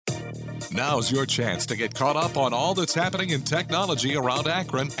Now's your chance to get caught up on all that's happening in technology around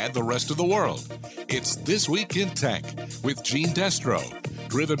Akron and the rest of the world. It's This Week in Tech with Gene Destro.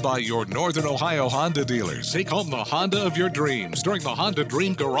 Driven by your Northern Ohio Honda dealers. Take home the Honda of your dreams during the Honda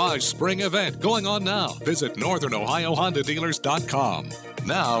Dream Garage Spring event going on now. Visit NorthernOhioHondaDealers.com.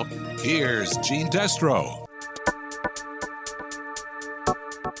 Now, here's Gene Destro.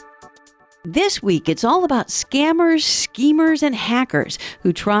 This week, it's all about scammers, schemers, and hackers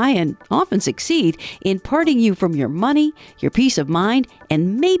who try and often succeed in parting you from your money, your peace of mind,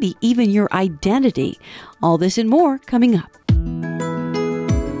 and maybe even your identity. All this and more coming up.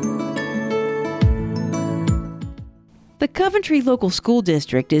 The Coventry Local School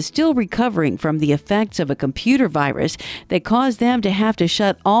District is still recovering from the effects of a computer virus that caused them to have to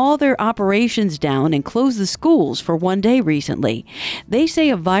shut all their operations down and close the schools for one day recently. They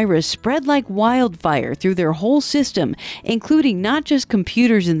say a virus spread like wildfire through their whole system, including not just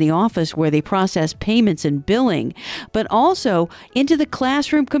computers in the office where they process payments and billing, but also into the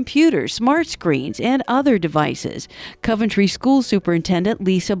classroom computers, smart screens, and other devices. Coventry School Superintendent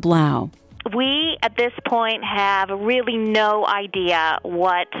Lisa Blau. We, at this point, have really no idea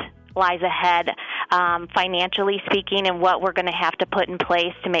what lies ahead financially speaking and what we're going to have to put in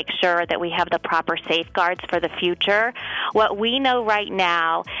place to make sure that we have the proper safeguards for the future. What we know right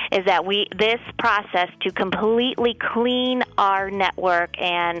now is that this process to completely clean our network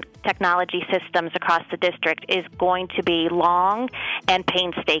and technology systems across the district is going to be long and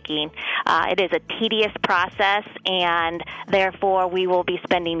painstaking. It is a tedious process, and therefore we will be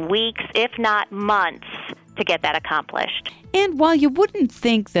spending weeks, if not months, to get that accomplished. And while you wouldn't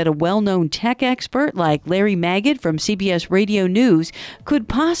think that a well-known tech expert like Larry Magid from CBS Radio News could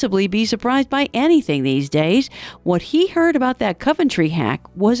possibly be surprised by anything these days, what he heard about that Coventry hack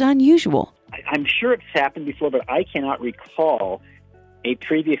was unusual. I'm sure it's happened before, but I cannot recall a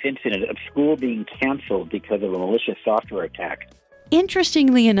previous incident of school being canceled because of a malicious software attack.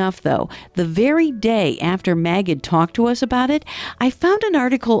 Interestingly enough, though, the very day after Magid talked to us about it, I found an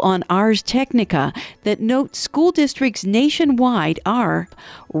article on Ars Technica that notes school districts nationwide are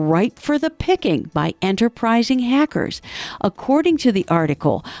ripe for the picking by enterprising hackers. According to the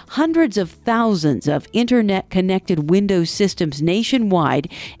article, hundreds of thousands of internet-connected Windows systems nationwide,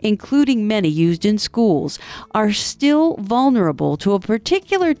 including many used in schools, are still vulnerable to a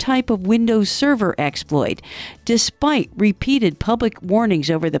particular type of Windows Server exploit, despite repeated public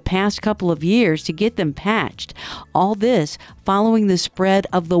warnings over the past couple of years to get them patched. All this following the spread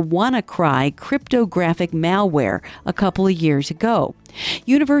of the WannaCry cryptographic malware a couple of years ago.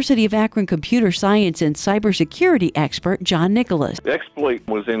 University of Akron computer science and cybersecurity expert John Nicholas. The exploit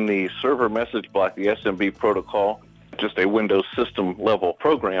was in the server message block, the SMB protocol, just a Windows system level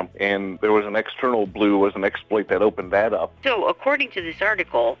program, and there was an external an exploit that opened that up. So according to this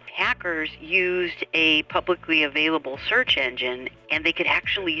article, hackers used a publicly available search engine, and they could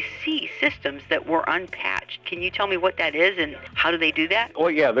actually see systems that were unpatched. Can you tell me what that is and how do they do that?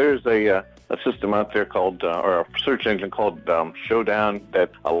 Well, yeah, there's a system out there called, or a search engine called Showdown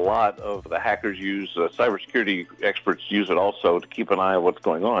that a lot of the hackers use. Cybersecurity experts use it also to keep an eye on what's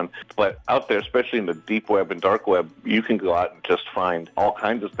going on. But out there, especially in the deep web and dark web, you can go out and just find all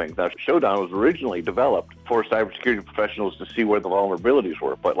kinds of things. Now, Showdown was originally developed for cybersecurity professionals to see where the vulnerabilities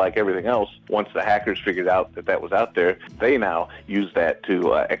were. But like everything else, once the hackers figured out that was out there, they now use that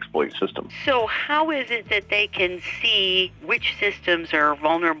to exploit systems. So how is it that they can see which systems are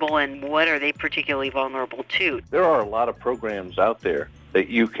vulnerable and what are they particularly vulnerable to? There are a lot of programs out there that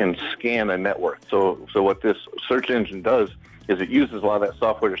you can scan a network. So what this search engine does is it uses a lot of that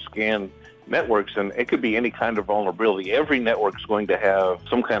software to scan networks, and it could be any kind of vulnerability. Every network is going to have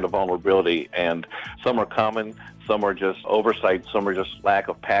some kind of vulnerability, and some are common, some are just oversight, some are just lack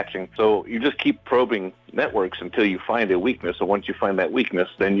of patching. So you just keep probing networks until you find a weakness, and once you find that weakness,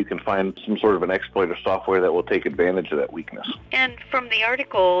 then you can find some sort of an exploit or software that will take advantage of that weakness. And from the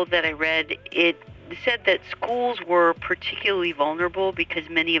article that I read, it said that schools were particularly vulnerable because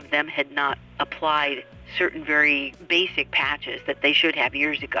many of them had not applied certain very basic patches that they should have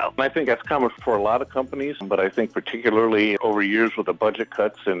years ago. I think that's common for a lot of companies, but I think particularly over years with the budget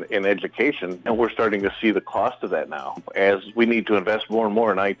cuts in education, and we're starting to see the cost of that now. As we need to invest more and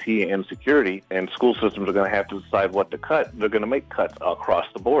more in IT and security, and school systems are going to have to decide what to cut, they're going to make cuts across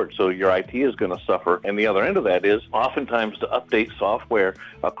the board. So your IT is going to suffer. And the other end of that is oftentimes to update software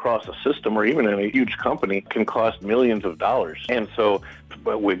across a system or even in a huge company can cost millions of dollars. And so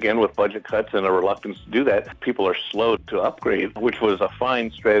again, with budget cuts and a reluctance to do that, people are slow to upgrade, which was a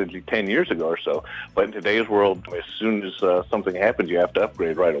fine strategy 10 years ago or so. But in today's world, as soon as something happens, you have to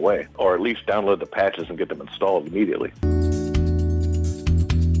upgrade right away, or at least download the patches and get them installed immediately.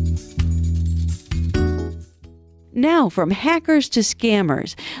 Now, from hackers to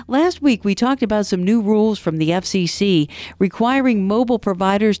scammers. Last week, we talked about some new rules from the FCC requiring mobile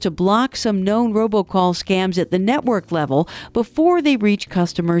providers to block some known robocall scams at the network level before they reach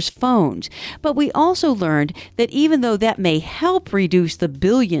customers' phones. But we also learned that even though that may help reduce the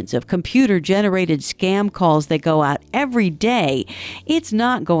billions of computer-generated scam calls that go out every day, it's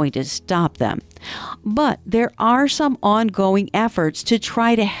not going to stop them. But there are some ongoing efforts to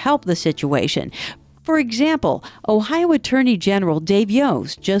try to help the situation. For example, Ohio Attorney General Dave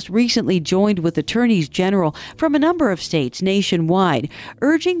Yost just recently joined with attorneys general from a number of states nationwide,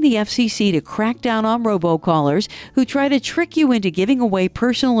 urging the FCC to crack down on robocallers who try to trick you into giving away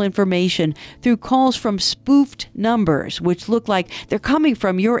personal information through calls from spoofed numbers, which look like they're coming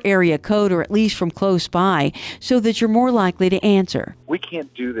from your area code or at least from close by, so that you're more likely to answer. We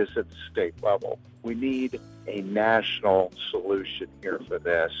can't do this at the state level. We need a national solution here for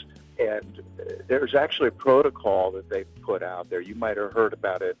this. And there's actually a protocol that they put out there. You might have heard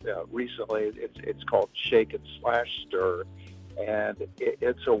about it recently. It's called Shake and Slash Stir. And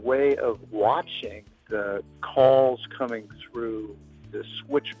it's a way of watching the calls coming through the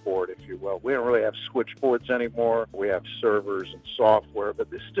switchboard, if you will. We don't really have switchboards anymore. We have servers and software, but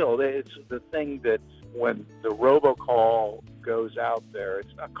it's the thing that when the robocall goes out there,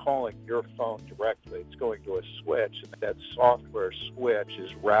 it's not calling your phone directly. It's going to a switch, and that software switch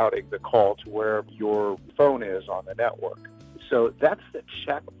is routing the call to where your phone is on the network. So that's the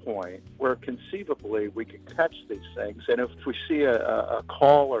checkpoint where conceivably we can catch these things. And if we see a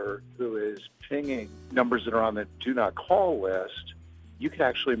caller who is pinging numbers that are on the do not call list, you can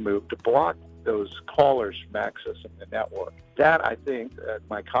actually move to block those callers from accessing the network. That, I think,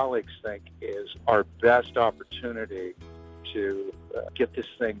 my colleagues think, is our best opportunity to get this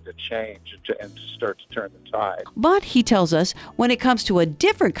thing to change and to start to turn the tide. But he tells us when it comes to a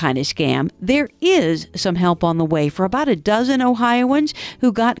different kind of scam, there is some help on the way for about a dozen Ohioans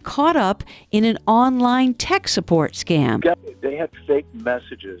who got caught up in an online tech support scam. They had fake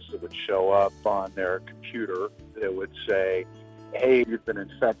messages that would show up on their computer that would say, hey, you've been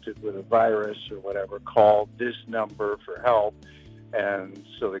infected with a virus or whatever, call this number for help. And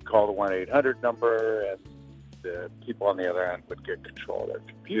so they call the 1-800 number, and the people on the other end would get control of their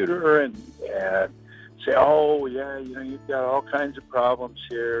computer and say, oh, yeah, you've got all kinds of problems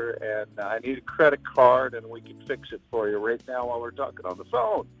here, and I need a credit card, and we can fix it for you right now while we're talking on the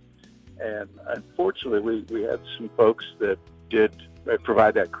phone. And unfortunately, we had some folks that did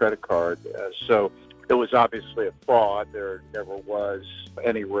provide that credit card. So it was obviously a fraud. There never was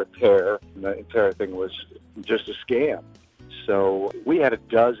any repair. The entire thing was just a scam. So we had a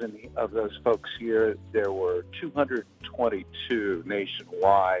dozen of those folks here. There were 222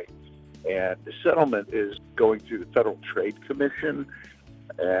 nationwide. And the settlement is going through the Federal Trade Commission,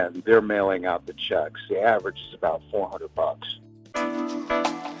 and they're mailing out the checks. The average is about $400.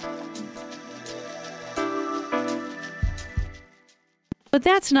 But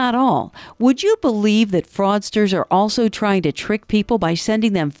that's not all. Would you believe that fraudsters are also trying to trick people by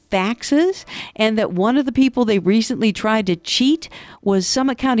sending them faxes, and that one of the people they recently tried to cheat was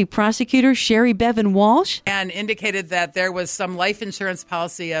Summit County prosecutor Sherry Bevan Walsh? And indicated that there was some life insurance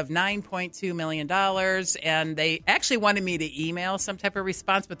policy of $9.2 million, and they actually wanted me to email some type of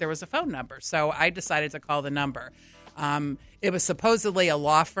response, but there was a phone number, so I decided to call the number. It was supposedly a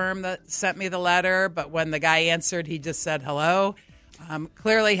law firm that sent me the letter, but when the guy answered, he just said hello.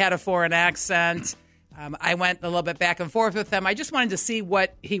 Clearly had a foreign accent. I went a little bit back and forth with him. I just wanted to see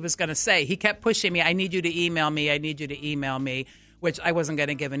what he was going to say. He kept pushing me, I need you to email me, I need you to email me, which I wasn't going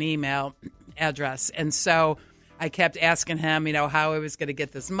to give an email address. And so I kept asking him, how I was going to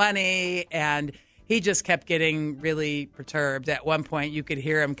get this money, and he just kept getting really perturbed. At one point, you could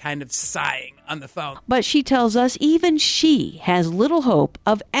hear him kind of sighing on the phone. But she tells us even she has little hope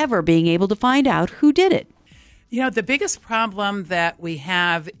of ever being able to find out who did it. The biggest problem that we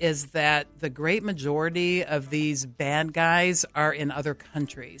have is that the great majority of these bad guys are in other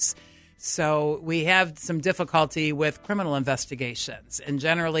countries. So we have some difficulty with criminal investigations. And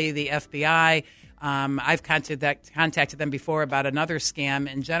generally, the FBI, I've contacted them before about another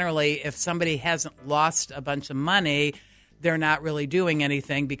scam. And generally, if somebody hasn't lost a bunch of money, they're not really doing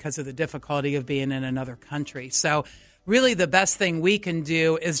anything because of the difficulty of being in another country. So really, the best thing we can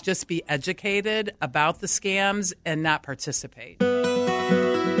do is just be educated about the scams and not participate.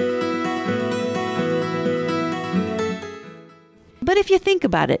 But if you think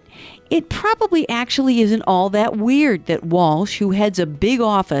about it, it probably actually isn't all that weird that Walsh, who heads a big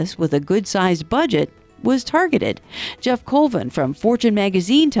office with a good-sized budget, was targeted. Jeff Colvin from Fortune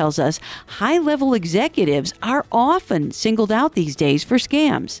magazine tells us high-level executives are often singled out these days for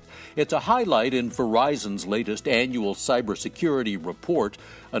scams. It's a highlight in Verizon's latest annual cybersecurity report.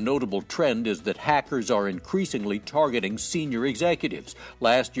 A notable trend is that hackers are increasingly targeting senior executives.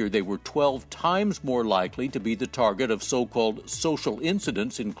 Last year, they were 12 times more likely to be the target of so-called social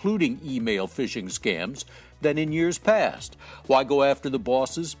incidents, including email phishing scams, than in years past. Why go after the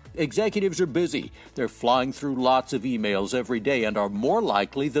bosses? Executives are busy. They're flying through lots of emails every day and are more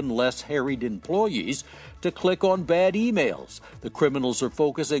likely than less harried employees to click on bad emails. The criminals are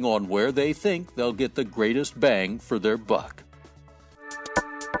focusing on where they think they'll get the greatest bang for their buck.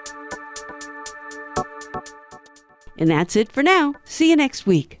 And that's it for now. See you next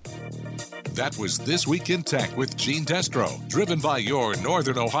week. That was This Week in Tech with Gene Destro, driven by your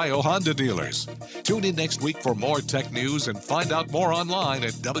Northern Ohio Honda dealers. Tune in next week for more tech news and find out more online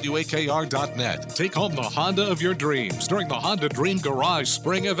at WAKR.net. Take home the Honda of your dreams during the Honda Dream Garage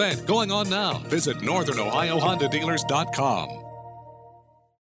Spring event going on now. Visit NorthernOhioHondaDealers.com.